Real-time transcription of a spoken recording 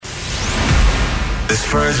This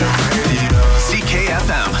Virgin Radio.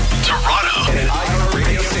 CKFM, Toronto. And an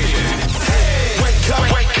radio station. Hey,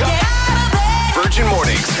 wake up. Virgin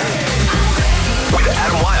Mornings. With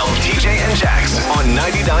Adam Wilde, TJ, and Jax on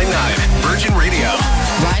 99.9 Virgin Radio.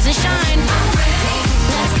 Rise and shine.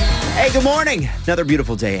 Hey, good morning. Another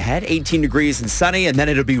beautiful day ahead. 18 degrees and sunny, and then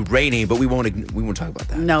it'll be rainy, but we won't talk about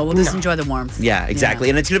that. No, we'll just enjoy the warmth. Yeah, exactly.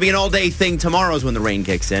 Yeah. And it's going to be an all-day thing. Tomorrow's when the rain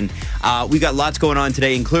kicks in. We got lots going on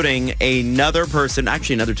today, including another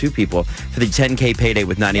two people for the 10K payday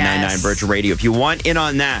with 99.9 Virgin Radio. If you want in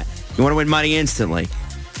on that, you want to win money instantly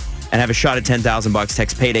and have a shot at $10,000,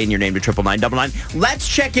 text payday in your name to 99999. Let's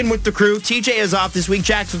check in with the crew. TJ is off this week.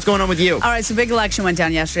 Jax, what's going on with you? All right, so big election went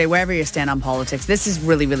down yesterday. Wherever you stand on politics, this is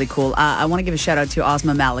really, really cool. I want to give a shout out to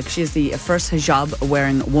Ozma Malik. She is the first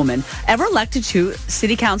hijab-wearing woman ever elected to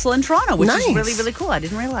City Council in Toronto, which is really, really cool. I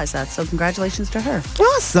didn't realize that, so congratulations to her.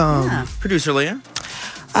 Awesome. Yeah. Producer Leah?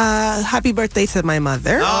 Happy birthday to my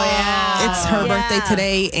mother. Oh, yeah. It's her birthday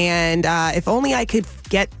today, and if only I could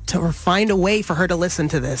get to or find a way for her to listen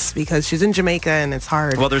to this, because she's in Jamaica and it's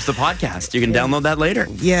hard. Well, there's the podcast. You can download that later.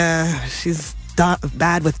 Yeah, she's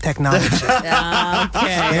bad with technology. Okay. Very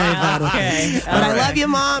bad with it. But I love you,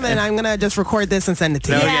 Mom, and I'm going to just record this and send it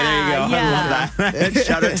to you. Okay, there you go. Yeah. I love that.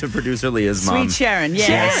 Shout out to producer Leah's mom. Sweet Sharon. Yes.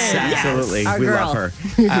 Yes, absolutely. Our We girl. love her.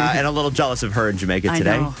 And a little jealous of her in Jamaica I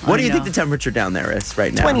today. know, What do I you think know. the temperature down there is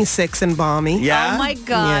right now? 26 and balmy. Yeah? Oh, my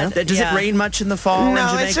God. Does it rain much in the fall in No,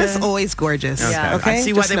 Jamaica? it's just always gorgeous. Okay. Yeah. Okay? I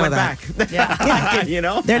see why Just they know went that. back. Yeah. You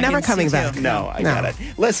know? They're never can see coming too. back. No, I got it.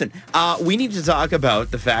 Listen, we need to talk about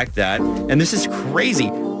the fact that, and this is crazy,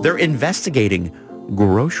 they're investigating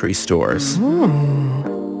grocery stores.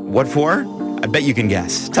 What for? I bet you can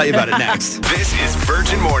guess. Tell you about it next. This is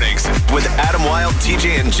Virgin Mornings with Adam Wilde,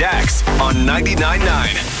 TJ, and Jax on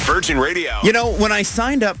 99.9 Virgin Radio. You know, when I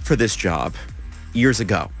signed up for this job years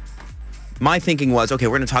ago, my thinking was, okay,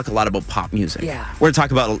 we're going to talk a lot about pop music. Yeah. We're going to talk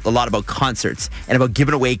about a lot about concerts and about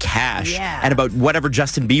giving away cash and about whatever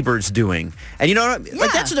Justin Bieber's doing. And you know what?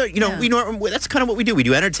 Like that's that's kind of what we do. We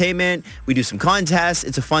do entertainment, we do some contests.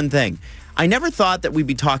 It's a fun thing. I never thought that we'd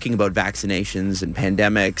be talking about vaccinations and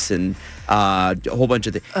pandemics and a whole bunch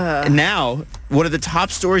of things. And now, one of the top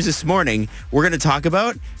stories this morning we're going to talk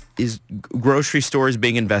about is grocery stores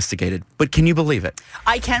being investigated. But can you believe it?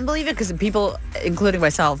 I can believe it because people, including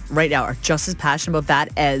myself, right now are just as passionate about that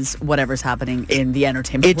as whatever's happening in the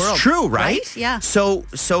entertainment world. It's true, right? Yeah. So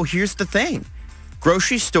here's the thing.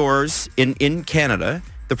 Grocery stores in Canada,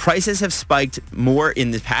 the prices have spiked more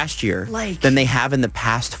in the past year than they have in the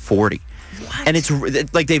past 40. What? And it's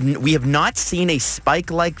like we have not seen a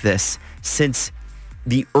spike like this since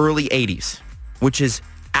the early 80s, which is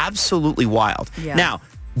absolutely wild. Yeah. Now,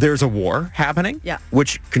 there's a war happening,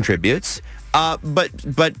 which contributes. But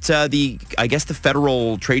I guess the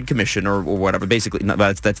Federal Trade Commission or whatever, basically,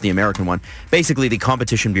 that's the American one. Basically, the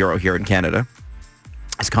Competition Bureau here in Canada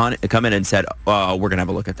has come in and said, we're going to have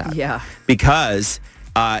a look at that. Yeah. Because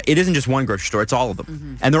it isn't just one grocery store, it's all of them.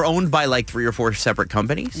 Mm-hmm. And they're owned by like 3 or 4 separate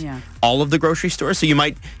companies. Yeah. All of the grocery stores. So you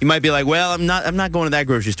might be like, well, I'm not going to that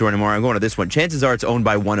grocery store anymore. I'm going to this one. Chances are it's owned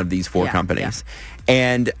by one of these 4 companies. Yeah.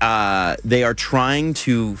 And they are trying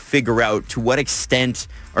to figure out to what extent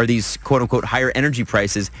are these quote unquote higher energy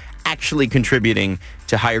prices actually contributing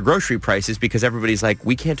to higher grocery prices, because everybody's like,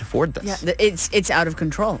 we can't afford this. Yeah, it's out of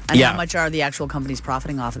control. And how much are the actual companies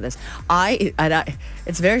profiting off of this?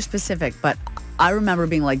 It's very specific, but I remember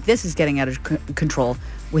being like, this is getting out of control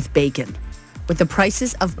with bacon. With the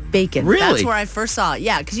prices of bacon. Really? That's where I first saw it.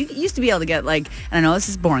 Yeah, because you used to be able to get like, and I know this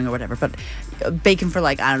is boring or whatever, but bacon for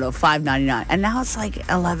like, I don't know, $5.99. And now it's like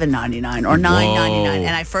 $11.99 or $9.99.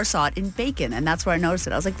 And I first saw it in bacon, and that's where I noticed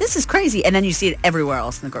it. I was like, this is crazy. And then you see it everywhere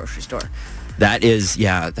else in the grocery store. That is,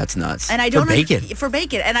 that's nuts. And I don't for bacon. For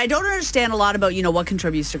bacon. And I don't understand a lot about, what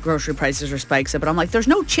contributes to grocery prices or spikes it. But I'm like, there's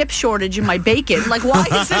no chip shortage in my bacon. Like, why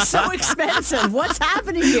is this so expensive? What's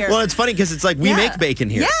happening here? Well, it's funny because it's like we make bacon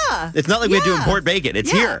here. Yeah. It's not like we have to import bacon.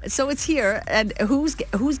 It's here. So it's here. And who's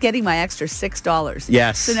getting my extra $6?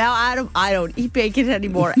 Yes. So now I don't eat bacon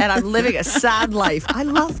anymore, and I'm living a sad life. I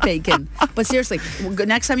love bacon. But seriously,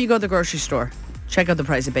 next time you go to the grocery store, check out the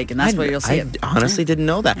price of bacon. That's where you'll see it. I honestly didn't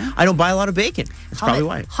know that. I don't buy a lot of bacon. That's probably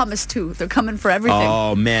why. Hummus, too. They're coming for everything.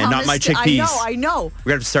 Oh, man. Not my chickpeas. I know. We're going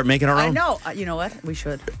to have to start making our own. I know. You know what? We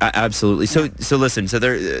should. Absolutely. So listen. So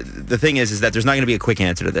the thing is that there's not going to be a quick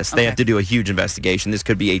answer to this. They have to do a huge investigation. This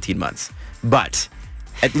could be 18 months. But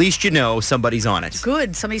at least somebody's on it.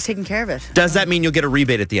 Good. Somebody's taking care of it. Does that mean you'll get a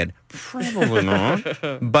rebate at the end? Probably not.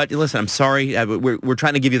 But listen, I'm sorry. We're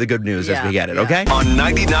trying to give you the good news as we get it, okay? On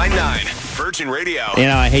 99.9 Virgin Radio.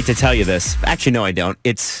 I hate to tell you this. Actually, no, I don't.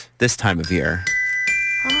 It's this time of year.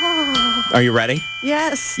 Are you ready?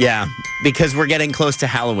 Yes. Yeah, because we're getting close to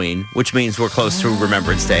Halloween, which means we're close to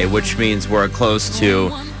Remembrance Day, which means we're close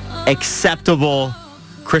to acceptable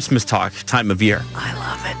Christmas talk time of year. I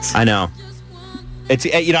love it. I know. It's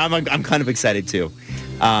I'm kind of excited too.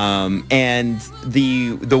 And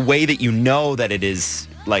the way that you know that it is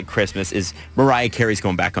like Christmas is Mariah Carey's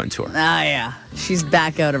going back on tour. Ah, yeah. She's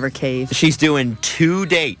back out of her cave. She's doing 2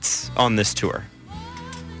 dates on this tour.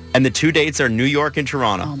 And the 2 dates are New York and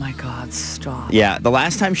Toronto. Oh, my God. Stop. Yeah. The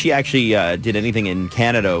last time she actually did anything in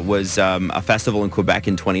Canada was a festival in Quebec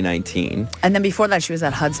in 2019. And then before that, she was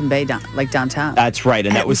at Hudson Bay, downtown. That's right.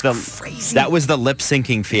 And that was crazy. That was the lip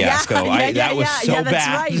syncing fiasco. That was so that's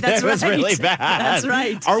bad. Right. That's that was really bad. That's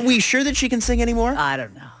right. Are we sure that she can sing anymore? I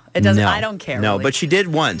don't know. It doesn't. No. I don't care. No, really. but she did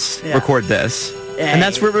once record this. Hey. And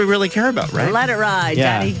that's what we really care about, right? Let it ride,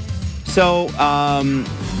 Daddy. So,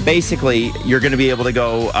 basically, you're going to be able to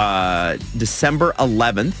go December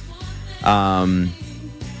 11th.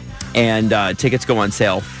 And tickets go on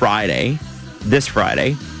sale this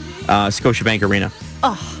Friday, Scotiabank Arena.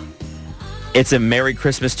 Oh. It's a Merry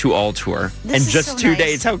Christmas to All tour. This and is just so 2 nice.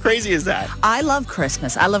 days. How crazy is that? I love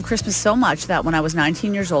Christmas. I love Christmas so much that when I was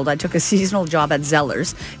 19 years old, I took a seasonal job at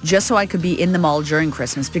Zellers just so I could be in the mall during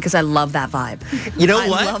Christmas because I love that vibe. You know I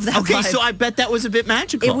what? love that Okay, vibe. so I bet that was a bit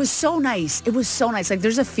magical. It was so nice. It was so nice. Like,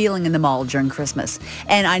 there's a feeling in the mall during Christmas.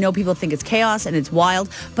 And I know people think it's chaos and it's wild,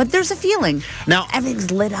 but there's a feeling. Now,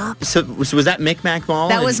 everything's lit up. So was that Micmac Mall?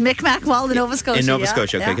 That was Micmac Mall in Nova Scotia. In Nova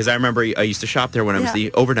Scotia, okay. Because I remember I used to shop there when I was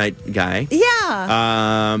the overnight guy. Yeah.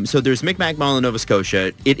 So there's Micmac Mall in Nova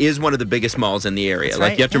Scotia. It is one of the biggest malls in the area. That's Like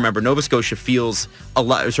right, you have to remember, Nova Scotia feels a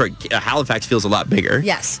lot. Halifax feels a lot bigger.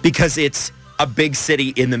 Yes. Because it's a big city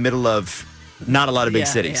in the middle of not a lot of big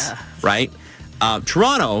cities, right?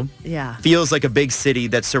 Toronto feels like a big city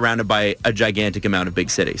that's surrounded by a gigantic amount of big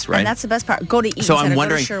cities, right? And that's the best part. Go to Eaton So I'm Centre,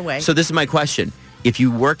 wondering. go to Sherway. So this is my question: if you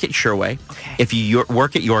work at Sherway, if you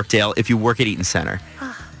work at Yorkdale, if you work at Eaton Centre.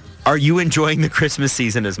 Are you enjoying the Christmas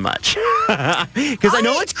season as much? Because I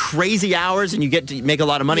know it's crazy hours and you get to make a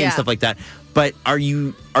lot of money and stuff like that. But are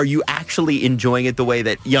you actually enjoying it the way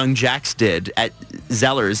that young Jax did at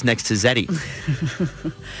Zellers next to Zeddy?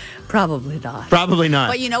 Probably not. Probably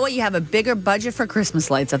not. But you know what? You have a bigger budget for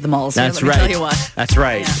Christmas lights at the malls. That's Let me right. tell you what. That's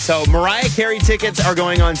right. Yeah. So Mariah Carey tickets are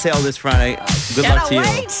going on sale this Friday. Good luck to you.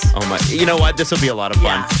 Wait. Oh my! You know what? This will be a lot of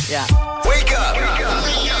fun. Yeah. Wake up.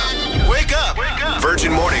 Wake up.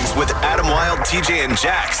 Virgin Mornings with Adam Wilde, TJ, and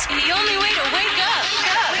Jax. The only way to wake up.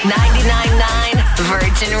 99.9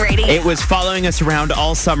 Virgin Radio. It was following us around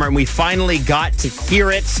all summer, and we finally got to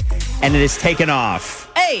hear it, and it has taken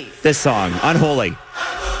off. Hey. This song, Unholy.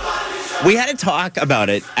 We had to talk about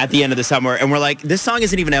it at the end of the summer, and we're like, this song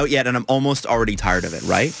isn't even out yet, and I'm almost already tired of it,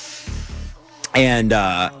 right? And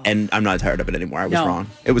I'm not tired of it anymore. I was wrong.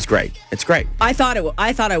 It was great. It's great. I thought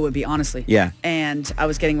I would be, honestly. Yeah. And I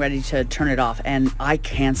was getting ready to turn it off, and I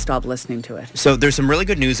can't stop listening to it. So there's some really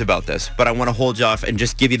good news about this, but I want to hold you off and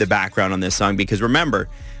just give you the background on this song because remember,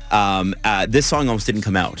 this song almost didn't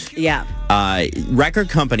come out. Yeah. Record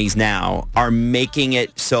companies now are making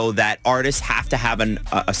it so that artists have to have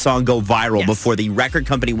a song go viral before the record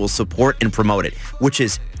company will support and promote it, which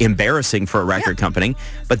is embarrassing for a record company.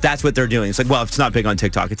 But that's what they're doing. It's like, well, if it's not big on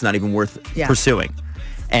TikTok, it's not even worth pursuing.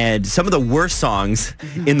 And some of the worst songs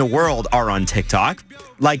in the world are on TikTok.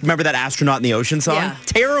 Like, remember that Astronaut in the Ocean song? Yeah.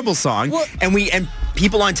 Terrible song. Well, and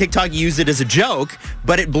people on TikTok used it as a joke,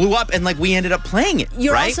 but it blew up and like we ended up playing it.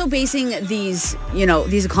 You're right? also basing these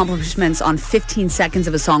accomplishments on 15 seconds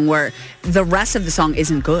of a song where the rest of the song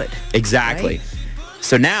isn't good. Exactly. Right?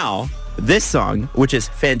 So now this song, which is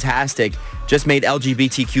fantastic, just made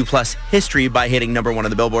LGBTQ plus history by hitting number 1 on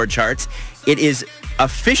the Billboard charts. It is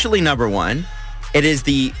officially number 1. It is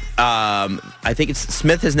I think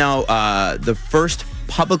Smith is now the first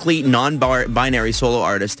publicly non-binary solo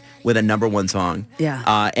artist with a number 1 song.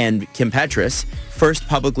 Yeah. And Kim Petras, first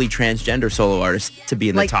publicly transgender solo artist to be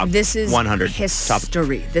in the top 100. This is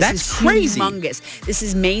history. This is crazy. Humongous. This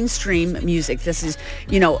is mainstream music. This is,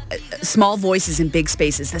 small voices in big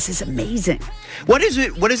spaces. This is amazing. What does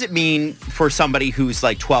it mean for somebody who's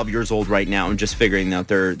like 12 years old right now and just figuring out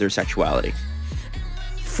their sexuality?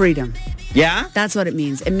 Freedom. Yeah? That's what it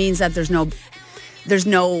means. It means that there's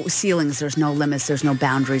no ceilings, there's no limits, there's no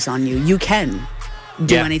boundaries on you. You can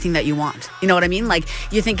do anything that you want. You know what I mean? Like,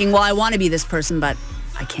 you're thinking, well, I want to be this person, but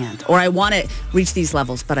I can't. Or I want to reach these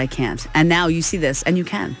levels, but I can't. And now you see this, and you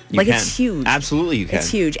can. It's huge. Absolutely you can. It's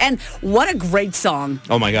huge. And what a great song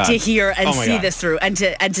oh my God. to hear and see God. this through and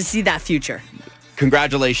to see that future.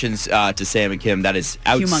 Congratulations to Sam and Kim. That is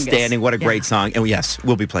outstanding. Humongous. What a great song. And yes,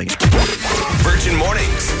 we'll be playing it. Virgin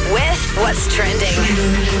Mornings. With what's trending.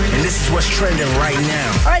 And this is what's trending right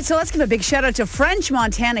now. All right, so let's give a big shout out to French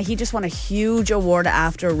Montana. He just won a huge award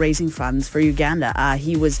after raising funds for Uganda.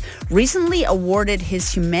 He was recently awarded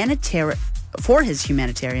his humanitarian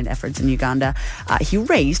efforts in Uganda. He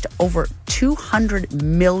raised over $200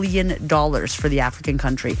 million for the African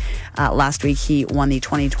country. Last week, he won the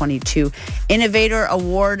 2022 Innovator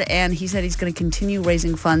Award, and he said he's going to continue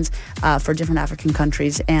raising funds for different African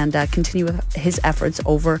countries and continue with his efforts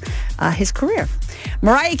over his career.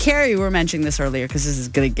 Mariah Carey, we were mentioning this earlier because this is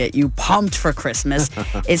going to get you pumped for Christmas,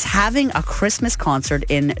 is having a Christmas concert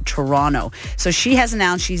in Toronto. So she has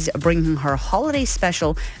announced she's bringing her holiday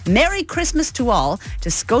special, Merry Christmas to All, to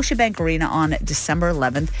Scotiabank Arena on December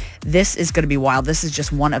 11th. This is going to be wild. This is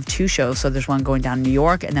just one of two shows. So there's one going down in New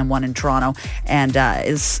York and then one in Toronto. And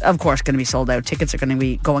is, of course, going to be sold out. Tickets are going to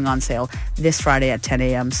be going on sale this Friday at 10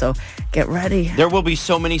 a.m. So get ready. There will be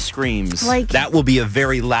so many screams. That will be a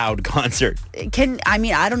very loud concert.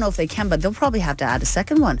 I don't know if they can, but they'll probably have to add a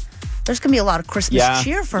second one. There's going to be a lot of Christmas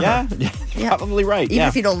cheer for her. Yeah, probably right. Even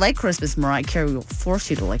if you don't like Christmas, Mariah Carey will force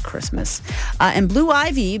you to like Christmas. And Blue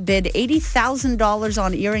Ivy bid $80,000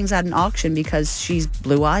 on earrings at an auction because she's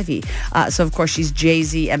Blue Ivy. So, of course, she's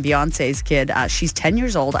Jay-Z and Beyonce's kid. She's 10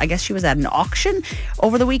 years old. I guess she was at an auction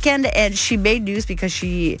over the weekend, and she made news because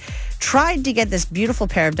she tried to get this beautiful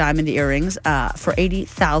pair of diamond earrings for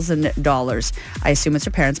 $80,000. I assume it's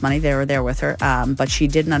her parents' money. They were there with her. But she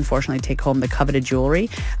didn't, unfortunately, take home the coveted jewelry.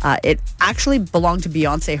 It actually belonged to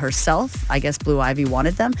Beyonce herself. I guess Blue Ivy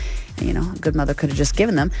wanted them. And, a good mother could have just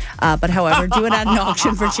given them. But however, do it at an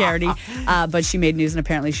auction for charity. But she made news, and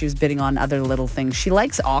apparently she was bidding on other little things. She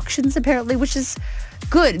likes auctions, apparently, which is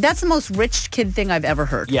good. That's the most rich kid thing I've ever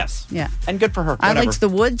heard. Yes. Yeah. And good for her. I liked the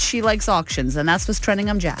wood. She likes auctions. And that's what's trending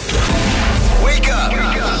on Jack. Wake up.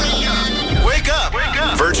 Wake up. Wake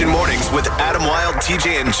up. Virgin Mornings with Adam Wilde,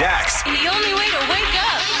 TJ, and Jax. The only way to wake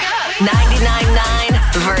up. 99.9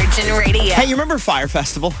 Virgin Radio. Hey, you remember Fire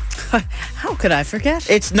Festival? How could I forget?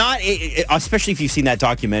 It's not, especially if you've seen that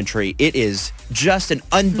documentary, it is just an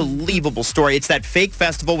unbelievable story. It's that fake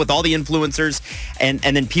festival with all the influencers, and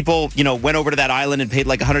then people, went over to that island and paid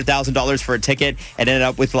like $100,000 for a ticket and ended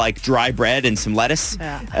up with like dry bread and some lettuce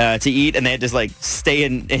to eat, and they had to like stay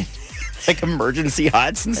in like emergency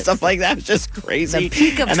huts and stuff like that. It's just crazy. The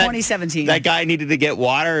peak of 2017. That guy needed to get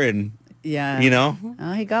water and... Yeah.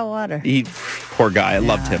 Oh, he got water. Poor guy. I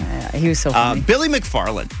loved him. Yeah, he was so funny. Billy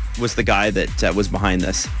McFarland was the guy that was behind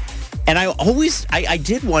this. And I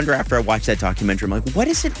did wonder after I watched that documentary, I'm like, what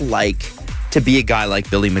is it like to be a guy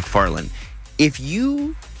like Billy McFarland? If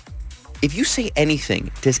you say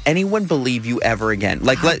anything, does anyone believe you ever again?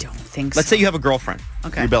 Like, I don't think so. Let's say you have a girlfriend.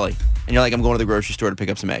 Okay. You're Billy. And you're like, I'm going to the grocery store to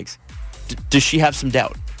pick up some eggs. Does she have some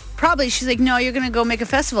doubt? Probably. She's like, no, you're going to go make a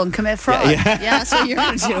festival and commit fraud. Yeah, so you're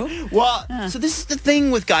going to do. Well, so this is the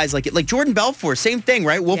thing with guys like Jordan Belfort, same thing,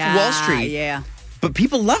 right? Wolf of Wall Street. Yeah. But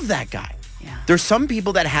people love that guy. Yeah. There's some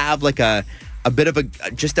people that have like a bit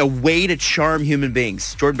of just a way to charm human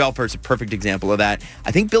beings. Jordan Belfort's a perfect example of that.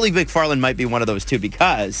 I think Billy McFarland might be one of those too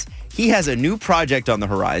because he has a new project on the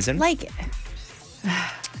horizon.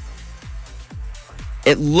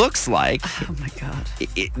 It looks like... Oh, my God.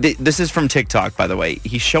 This is from TikTok, by the way.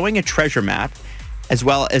 He's showing a treasure map as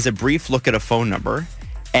well as a brief look at a phone number.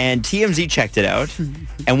 And TMZ checked it out.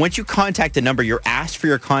 And once you contact the number, you're asked for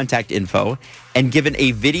your contact info and given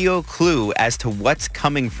a video clue as to what's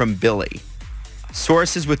coming from Billy.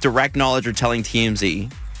 Sources with direct knowledge are telling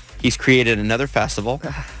TMZ he's created another festival,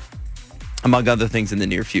 among other things, in the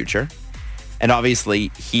near future. And obviously,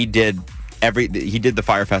 he did the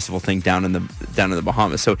Fire Festival thing down in the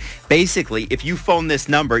Bahamas. So basically, if you phone this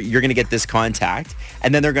number, you're going to get this contact,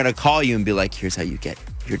 and then they're going to call you and be like, here's how you get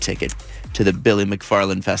your ticket to the Billy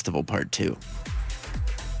McFarland Festival Part 2.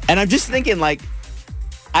 And I'm just thinking, like,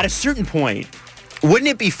 at a certain point, wouldn't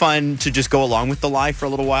it be fun to just go along with the lie for a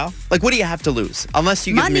little while? Like, what do you have to lose? Unless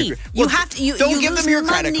you money. Give them don't give them your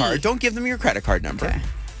money. credit card. Don't give them your credit card number. Okay.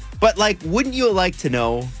 But, like, wouldn't you like to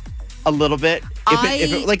know a little bit?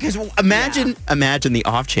 Because imagine the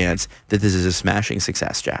off chance that this is a smashing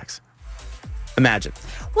success, Jax. Imagine.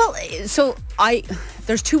 Well, so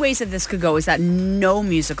there's two ways that this could go. Is that no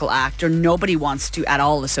musical act or nobody wants to at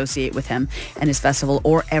all associate with him and his festival,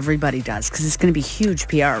 or everybody does, because it's going to be huge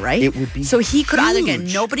PR, right? It would be So he could either get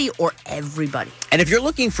huge. nobody or everybody. And if you're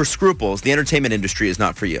looking for scruples, the entertainment industry is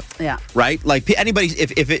not for you. Yeah. Right? Like, anybody,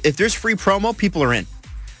 if there's free promo, people are in.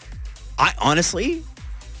 I honestly...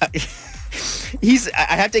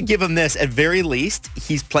 I have to give him this. At very least,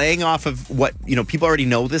 he's playing off of what, people already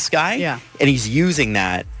know this guy. Yeah. And he's using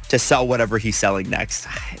that to sell whatever he's selling next.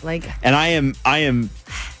 Like, and I am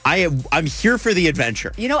I'm here for the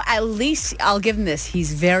adventure. You know, at least I'll give him this.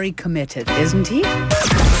 He's very committed, isn't he?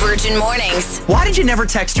 Virgin Mornings. Why did you never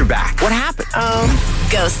text her back? What happened?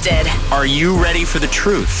 Ghosted. Are you ready for the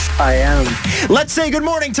truth? I am. Let's say good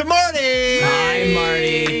morning to Marty. Hi,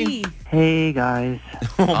 Marty. Hey, guys.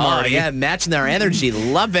 Oh, yeah, matching our energy.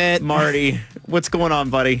 Love it. Marty, what's going on,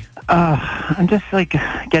 buddy? I'm just,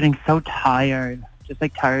 getting so tired. Just,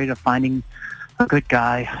 tired of finding a good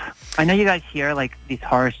guy. I know you guys hear, these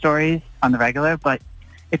horror stories on the regular, but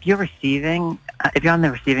if you're on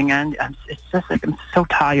the receiving end, it's just, I'm so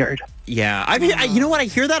tired. Yeah, I mean, you know what? I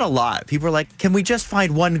hear that a lot. People are like, can we just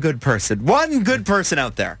find one good person? One good person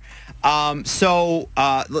out there. You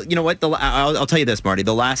know what? I'll tell you this, Marty.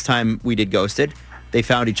 The last time we did Ghosted, they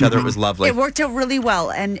found each other. It was lovely. It worked out really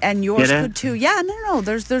well, and yours could too. Yeah, no.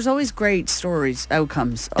 There's always great stories,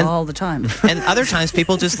 outcomes all the time. And other times,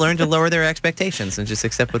 people just learn to lower their expectations and just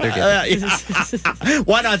accept what they're getting.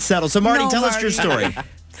 Why not settle? So, Marty, tell us your story.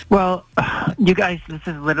 Well, you guys, this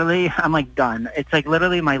is literally, I'm done. It's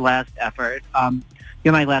literally my last effort.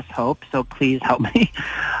 You're my last hope, so please help me.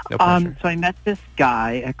 No pressure. So I met this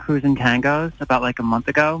guy at Cruise and Tangos about a month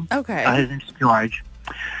ago. Okay. His name's George.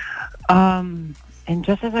 And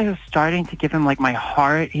just as I was starting to give him my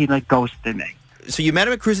heart, he ghosted me. So you met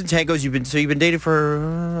him at Cruise and Tangos. You've been dating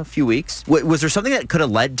for a few weeks. Was there something that could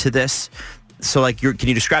have led to this? So can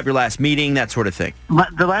you describe your last meeting, that sort of thing?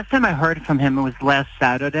 The last time I heard from him, it was last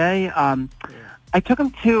Saturday. I took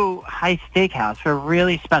him to High Steakhouse for a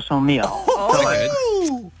really special meal.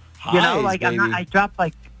 I dropped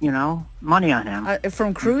money on him.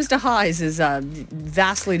 From Cruise to Highs is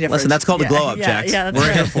vastly different. Listen, that's called a glow up, Jax. Yeah,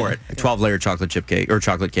 we're here for it. 12-layer chocolate chip cake or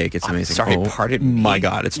chocolate cake. It's amazing. Sorry, pardon me. My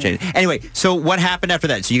God, it's changed. Anyway, so what happened after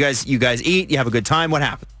that? So you guys eat, you have a good time. What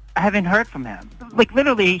happened? I haven't heard from him.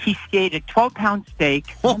 Literally, he stayed a 12-pound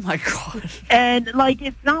steak. Oh my God! And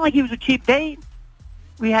it's not like he was a cheap date.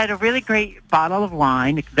 We had a really great bottle of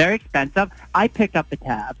wine. It's very expensive. I picked up the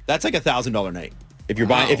tab. That's like $1,000 night. If you're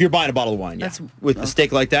buying a bottle of wine, yeah. With a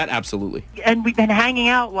steak like that, absolutely. And we've been hanging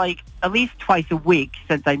out at least twice a week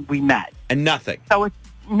since we met. And nothing. So it's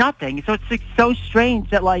nothing. So it's so strange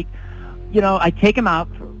that I take him out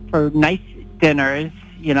for nice dinners,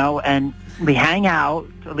 and we hang out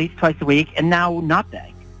at least twice a week, and now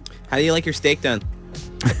nothing. How do you like your steak done?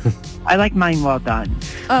 I like mine well done.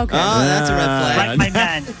 Okay. Oh, that's a red flag. Like my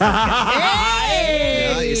men.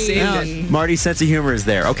 Hey! Oh, you saved it. Marty's sense of humor is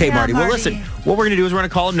there. Okay, Yeah, Marty. Well, Marty. listen, what we're going to do is we're going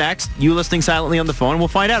to call him next. You listening silently on the phone, and we'll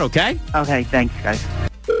find out, okay? Okay, thanks, guys.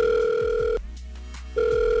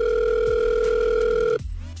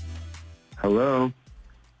 Hello.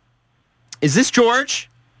 Is this George?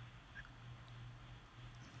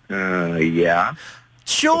 Yeah.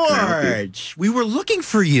 George, we were looking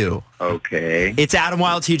for you. Okay. It's Adam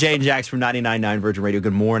Wilde, TJ, and Jax from 99.9 Virgin Radio.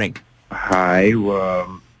 Good morning. Hi.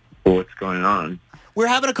 What's going on? We're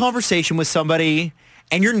having a conversation with somebody,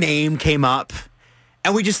 and your name came up,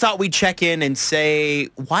 and we just thought we'd check in and say,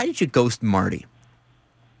 why did you ghost Marty?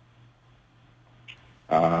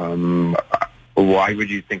 Why would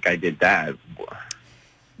you think I did that?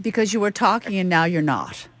 Because you were talking and now you're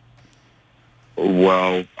not.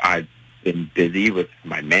 Well, I've been busy with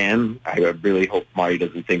my man. I really hope Marty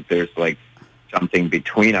doesn't think there's something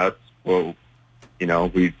between us. Well,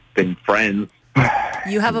 we've been friends.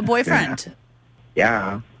 You have a boyfriend.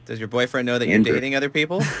 Yeah. Does your boyfriend know that you're Andrew. dating other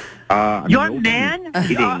people? Your man?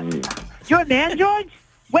 Your man, George?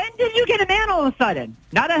 When did you get a man all of a sudden?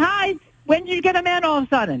 Not at Highs. When did you get a man all of a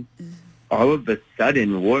sudden? All of a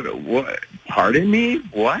sudden, what? Pardon me?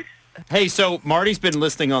 What? Hey, so Marty's been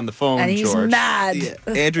listening on the phone, And he's George. mad.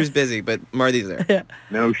 Andrew's busy, but Marty's there.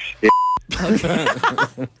 No shit.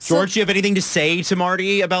 George, do you have anything to say to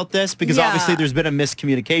Marty about this? Because Yeah. obviously there's been a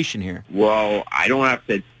miscommunication here. Well, I don't have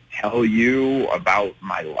to tell you about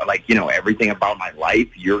my, everything about my life.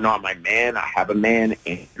 You're not my man. I have a man,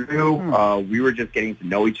 Andrew. We were just getting to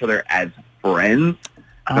know each other as friends.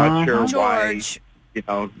 Not sure why, George.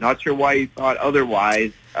 not sure why you thought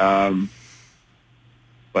otherwise.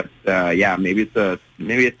 But maybe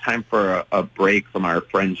it's time for a break from our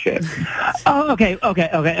friendship. Oh, okay.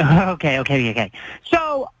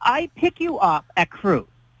 So I pick you up at Cruise,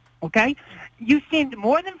 okay? You seemed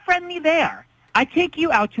more than friendly there. I take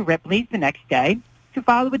you out to Ripley's the next day to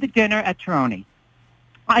follow with the dinner at Tironi.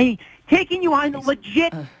 I taking you on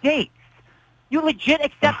legit dates. You legit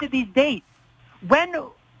accepted these dates. When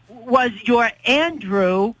was your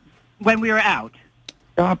Andrew when we were out?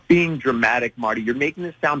 Stop being dramatic, Marty. You're making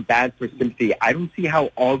this sound bad for sympathy. I don't see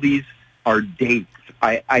how all these are dates.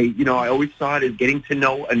 I always saw it as getting to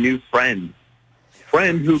know a new friend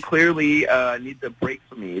who clearly needs a break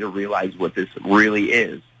from me to realize what this really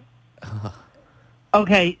is.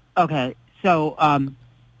 Okay. So,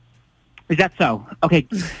 is that so? Okay.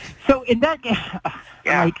 So in that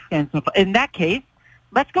in that case,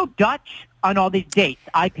 let's go Dutch on all these dates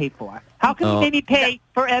I pay for. How can you make me pay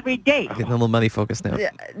for every date? Getting a little money focused now. Yeah,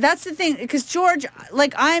 that's the thing, because George,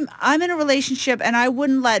 like I'm in a relationship, and I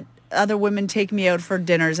wouldn't let other women take me out for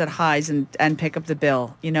dinners at Highs and pick up the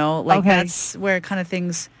bill. You know, like that's where kind of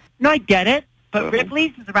things. No, I get it, but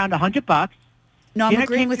Ripley's is around $100. No, I'm Dinner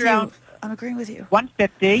agreeing with takes you. around I'm agreeing with you.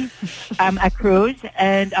 $150 at Cruise,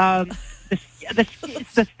 and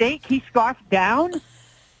the steak he scarfed down,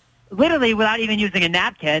 literally without even using a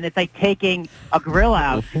napkin. It's like taking a grill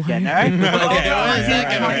out to dinner.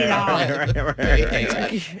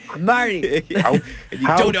 Marty. You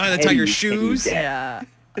don't know how to tie your shoes. Yeah.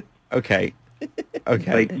 Okay.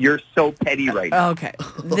 Like, you're so petty right now. Okay.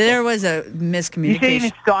 There was a You shouldn't miscommunication.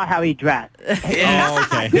 even saw how he dressed. Oh,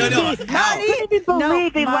 okay. No. I couldn't even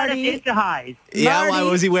believe they let us Marty. into Highs. Yeah, why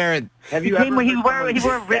was he wearing? Have you He ever he heard wore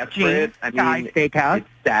someone ripped desperate? jeans I at the Highs mean, Steakhouse. it's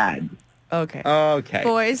sad. Okay. Okay.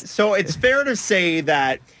 Boys. So it's fair to say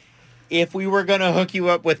that if we were going to hook you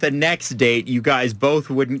up with the next date, you guys both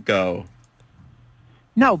wouldn't go.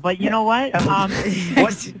 No, but you know what?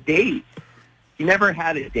 What's a date? You never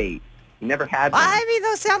had a date. You never had one. I mean,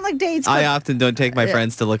 those sound like dates. I but- often don't take my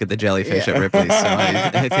friends to look at the jellyfish at Ripley's, so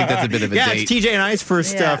I think that's a bit of a Yeah, date. it's TJ and I's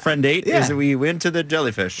first friend date is we went to the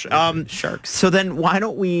jellyfish. Sharks. So then why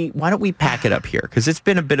don't we pack it up here? Because it's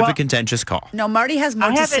been a bit of a Well- contentious call. No, Marty has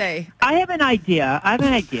more to say. I have an idea.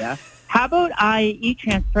 How about I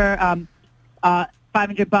e-transfer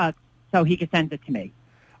 $500 so he can send it to me?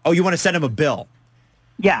 Oh, you want to send him a bill?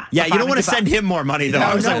 Yeah. Yeah, you don't want to $500. send him more money, though.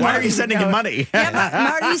 I was like, why are you sending him money?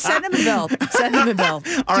 Yeah, Marty, send him a bill. Send him a bill.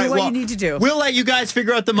 All right, do what well, you need to do. We'll let you guys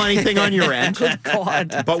figure out the money thing on your end. Good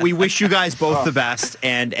God. But we wish you guys both the best,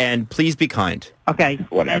 and please be kind. Okay.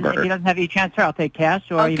 Whatever. And if he doesn't have e-transfer, I'll take cash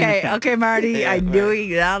or even a check. Okay, Marty. I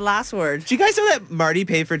knew that last word. Do you guys know that Marty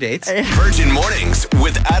paid for dates? Virgin Mornings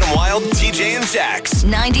with Adam Wilde, TJ, and Jax.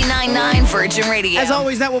 99.9 Virgin Radio. As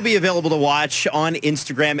always, that will be available to watch on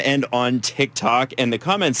Instagram and on TikTok, and the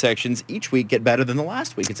comment sections each week get better than the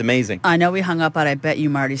last week. It's amazing. I know we hung up, but I bet you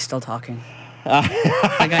Marty's still talking. Like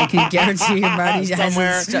I can guarantee you, Marty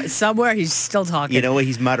somewhere he's still talking. You know what?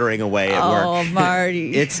 He's muttering away at work. Oh,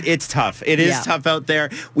 Marty. It's tough. It is tough out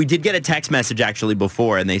there. We did get a text message actually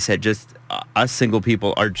before, and they said just us single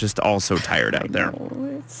people are just all so tired out there.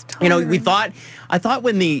 It's You know, tiring. I thought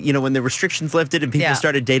when the restrictions lifted and people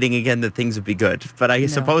started dating again that things would be good. But I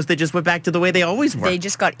suppose they just went back to the way they always were. They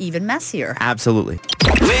just got even messier. Absolutely.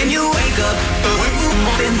 When you wake up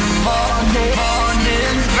in the morning.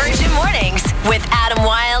 Virgin Mornings with Adam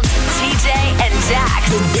Wilde, TJ, and Jax.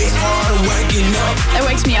 It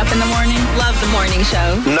wakes me up in the morning. Love the morning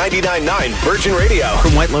show. 99.9 Virgin Radio.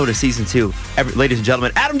 From White Lotus Season 2, ladies and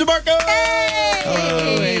gentlemen, Adam DeMarco!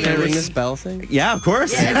 Can I ring this bell thing? Yeah, of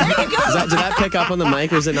course. Did that pick up on the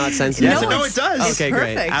mic, or is it not sensitive? Yes, no, it does. Okay,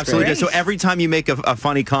 great. perfect. Absolutely Great. does. So every time you make a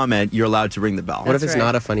funny comment, you're allowed to ring the bell. What if That's it's right.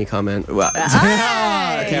 not a funny comment? Well,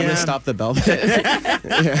 Hey! okay, I'm going to stop the bell.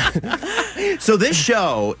 So this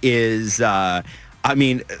show is, like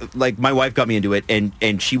my wife got me into it,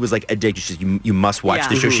 and she was like addicted. She's you must watch Yeah.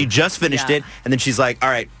 the show. She just finished Yeah. it, and then she's like, all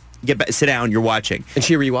right, get back, sit down, you're watching. And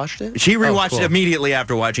she rewatched it? She rewatched Oh, cool. it immediately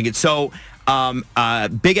after watching it. So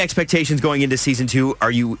big expectations going into season 2.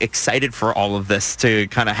 Are you excited for all of this to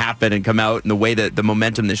kind of happen and come out in the way that the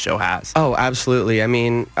momentum this show has? Oh, absolutely. I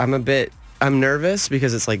mean, I'm nervous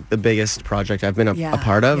because it's like the biggest project I've been a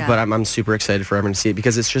part of, but I'm super excited for everyone to see it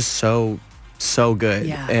because it's just so good.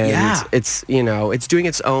 Yeah. And Yeah. it's, it's doing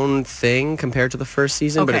its own thing compared to the first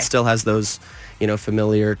season, but Okay. it still has those,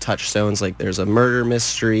 familiar touchstones. Like there's a murder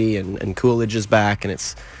mystery and Coolidge is back, and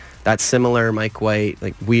it's that similar Mike White,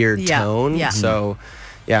 like weird tone. Yeah. So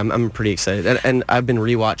yeah, I'm pretty excited. And I've been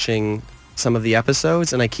rewatching some of the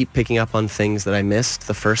episodes, and I keep picking up on things that I missed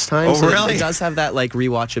the first time. Oh, so really? It does have that like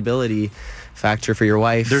rewatchability factor for your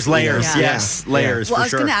wife. There's layers, Yeah. yes, layers Well, I for was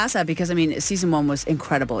sure. going to ask that because, season 1 was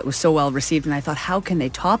incredible. It was so well received, and I thought, how can they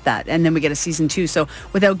top that? And then we get a season 2. So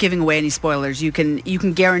without giving away any spoilers, you can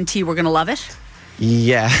guarantee we're going to love it?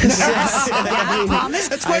 Yes. I promise.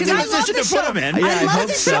 That's quite the Because I love position the to put show. him in. Yeah, I love hope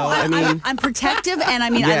the so. show. I mean- I'm protective, and I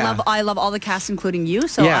Yeah. love all the cast, including you.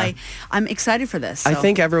 So Yeah. I'm excited for this. I So.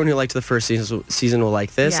 think everyone who liked the first season will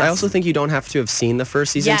like this. I Yes. also think you don't have to have seen the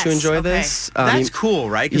first season to Yes, enjoy okay. this. That's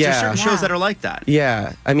cool, right? Because there's certain Yeah. shows that are like that.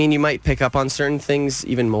 Yeah, I mean, you might pick up on certain things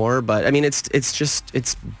even more, but I mean, it's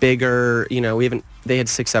bigger. They had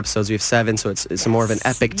 6 episodes, we have 7, so it's more of an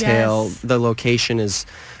epic tale. The location is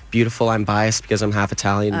beautiful. I'm biased because I'm half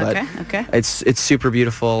Italian, but it's super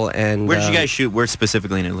beautiful. And where did you guys shoot? Where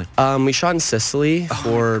specifically in Italy? We shot in Sicily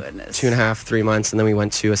for 2.5-3 months, and then we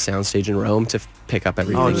went to a soundstage in Rome to pick up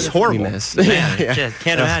everything. Oh, it's horrible. We missed. Can't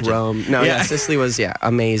imagine. Rome. No, Sicily was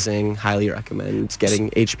amazing. Highly recommend getting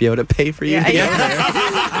HBO to pay for you.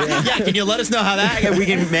 Can you let us know how we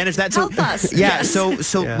can manage that? Help us. Yeah. So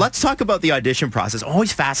let's talk about the audition process. I'm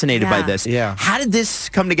always fascinated by this. Yeah. How did this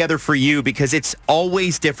come together for you? Because it's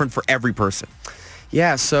always different for every person.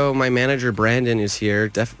 Yeah. So my manager Brandon is here.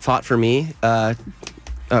 Fought for me. Yeah,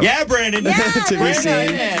 Brandon. To be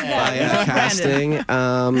seen by casting.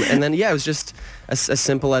 And then it was just as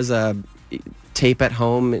simple as a tape at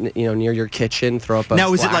home, near your kitchen. Throw up a Now,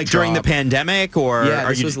 was it like during the pandemic or? Yeah,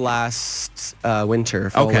 this was last winter,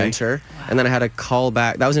 fall winter. Wow. And then I had a call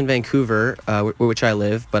back. That was in Vancouver, which I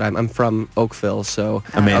live, but I'm from Oakville, so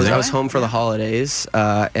I was home for the holidays,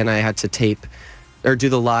 and I had to tape or do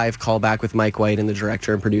the live callback with Mike White and the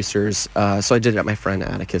director and producers. So I did it at my friend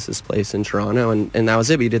Atticus's place in Toronto, and that was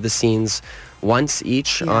it. We did the scenes once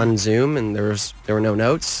each on Zoom, and there were no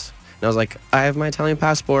notes. And I was like, I have my Italian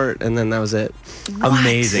passport, and then that was it. What?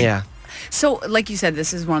 Amazing. Yeah. So, like you said,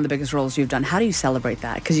 this is one of the biggest roles you've done. How do you celebrate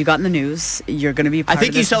that? Because you got in the news. You're going to be part I think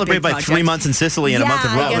of you this celebrate big by project. 3 months in Sicily and a month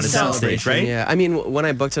in Rome at a soundstage, right? Yeah. I mean, when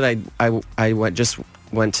I booked it, I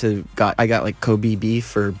got like Kobe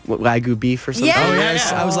beef or Wagyu beef or something. Yeah.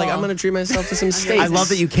 I was like, I'm going to treat myself to some steaks. I love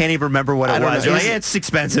that you can't even remember what it was. You're like, it's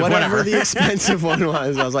expensive, whatever the expensive one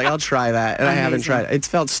was. I was like, I'll try that. And I haven't tried it. It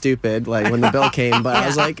felt stupid, like when the bill came, but I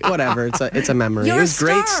was like, whatever. It's a memory. You're it was a star.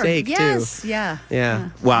 great steak too. Yeah.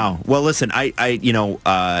 Wow. Well, listen,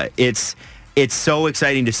 it's so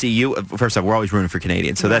exciting to see you. First off, we're always rooting for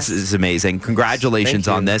Canadians, so this is amazing. Congratulations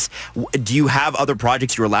on this. Do you have other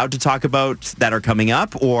projects you're allowed to talk about that are coming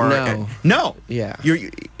up, or no? Yeah.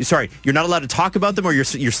 You're not allowed to talk about them, or your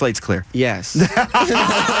slate's clear. Yes. Just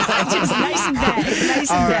nice and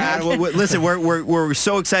vague. All right. Well, listen, we're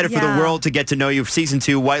so excited for the world to get to know you. Season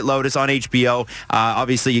 2, White Lotus on HBO.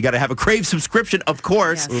 Obviously, you got to have a Crave subscription, of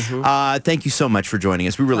course. Yes. Thank you so much for joining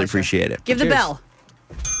us. We really appreciate it. Give the bell.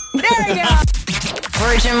 There we go.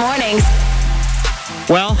 Virgin Mornings.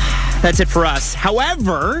 Well, that's it for us.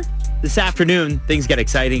 However, this afternoon, things get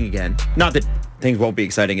exciting again. Not that things won't be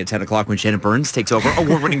exciting at 10 o'clock when Shannon Burns takes over.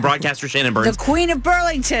 Award-winning broadcaster Shannon Burns. The Queen of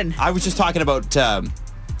Burlington. I was just talking about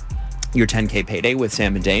your 10K payday with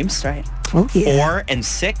Sam and Dames. That's right. Oh, yeah. 4 and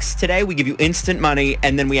 6 today. We give you instant money,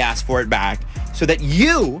 and then we ask for it back so that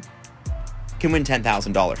you can win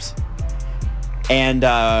 $10,000. And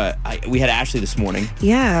we had Ashley this morning.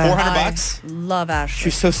 Yeah. $400. Love Ashley.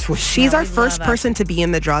 She's so sweet. She's our first person to be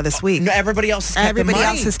in the draw this week. No, everybody else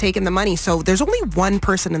has taken the money. So there's only one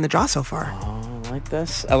person in the draw so far. Oh, I like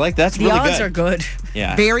this. I like that's the really odds good. are good.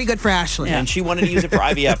 Yeah. Very good for Ashley. And she wanted to use it for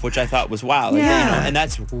IVF, which I thought was wow. And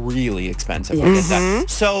that's really expensive.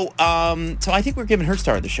 Yes. So I think we're giving her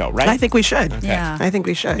star of the show, right? I think we should. Okay. Yeah. I think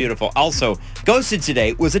we should. Beautiful. Also, Ghosted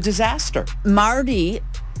today was a disaster. Marty,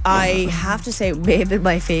 I have to say, may have been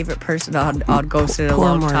my favorite person on Ghosted in a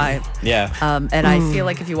long time. Yeah. And I feel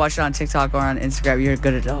like if you watch it on TikTok or on Instagram, you're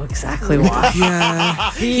going to know exactly why.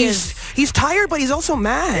 Yeah. He's tired, but he's also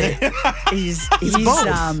mad. He's both.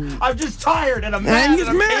 I'm just tired and I'm mad. And he's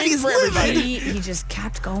mad. He's for everybody. He just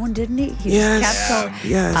kept going, didn't he? He Yes. just kept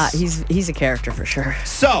going. Yes. He's a character for sure.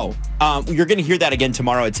 So, you're going to hear that again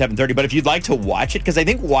tomorrow at 7:30. But if you'd like to watch it, because I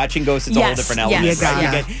think watching Ghosted is a whole different element. Yes,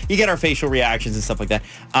 right? You get our facial reactions and stuff like that.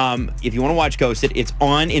 If you want to watch Ghosted, it's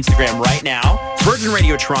on Instagram right now, Virgin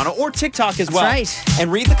Radio Toronto, or TikTok as well. That's right.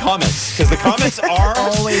 And read the comments, because the comments are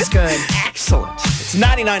always good. Excellent. It's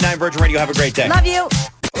 99.9 Virgin Radio. Have a great day. Love you.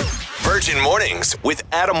 Virgin Mornings with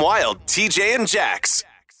Adam Wilde, TJ and Jax.